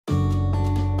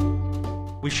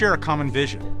We share a common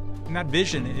vision, and that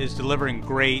vision is delivering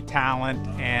great talent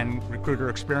and recruiter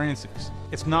experiences.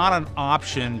 It's not an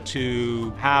option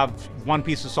to have one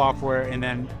piece of software and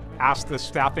then ask the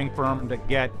staffing firm to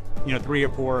get 3 or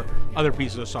 4 other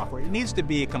pieces of software. It needs to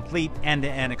be a complete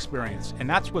end-to-end experience, and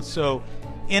that's what's so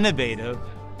innovative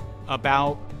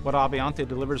about what Avionté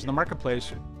delivers in the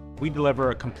marketplace. We deliver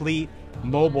a complete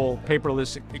mobile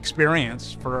paperless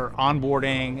experience for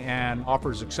onboarding and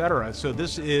offers, etc. So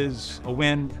this is a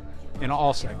win in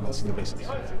all segments of the business.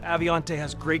 Avionté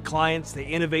has great clients, they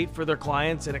innovate for their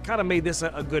clients, and it kind of made this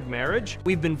a good marriage.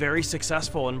 We've been very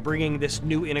successful in bringing this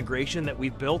new integration that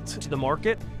we've built to the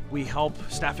market. We help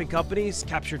staffing companies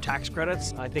capture tax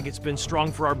credits. I think it's been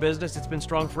strong for our business, it's been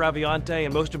strong for Avionté,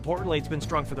 and most importantly, it's been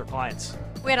strong for their clients.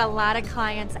 We had a lot of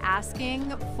clients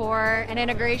asking for an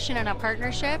integration and a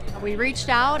partnership. We reached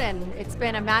out and it's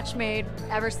been a match made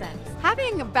ever since.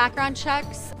 Having background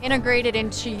checks integrated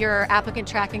into your applicant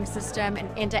tracking system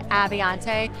and into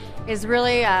Avionté is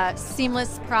really a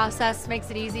seamless process,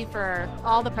 makes it easy for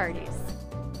all the parties.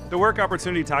 The Work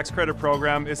Opportunity Tax Credit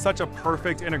Program is such a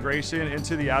perfect integration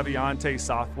into the Avionté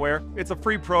software. It's a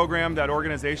free program that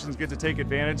organizations get to take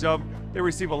advantage of. They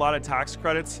receive a lot of tax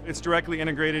credits. It's directly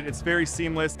integrated, it's very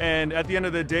seamless, and at the end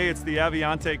of the day, it's the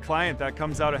Avionté client that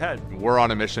comes out ahead. We're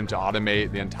on a mission to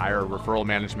automate the entire referral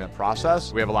management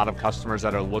process. We have a lot of customers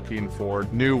that are looking for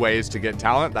new ways to get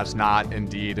talent that's not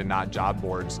Indeed and not job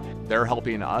boards. They're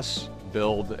helping us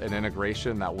build an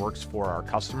integration that works for our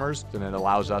customers, and it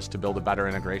allows us to build a better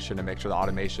integration and make sure the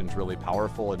automation is really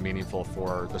powerful and meaningful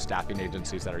for the staffing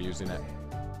agencies that are using it.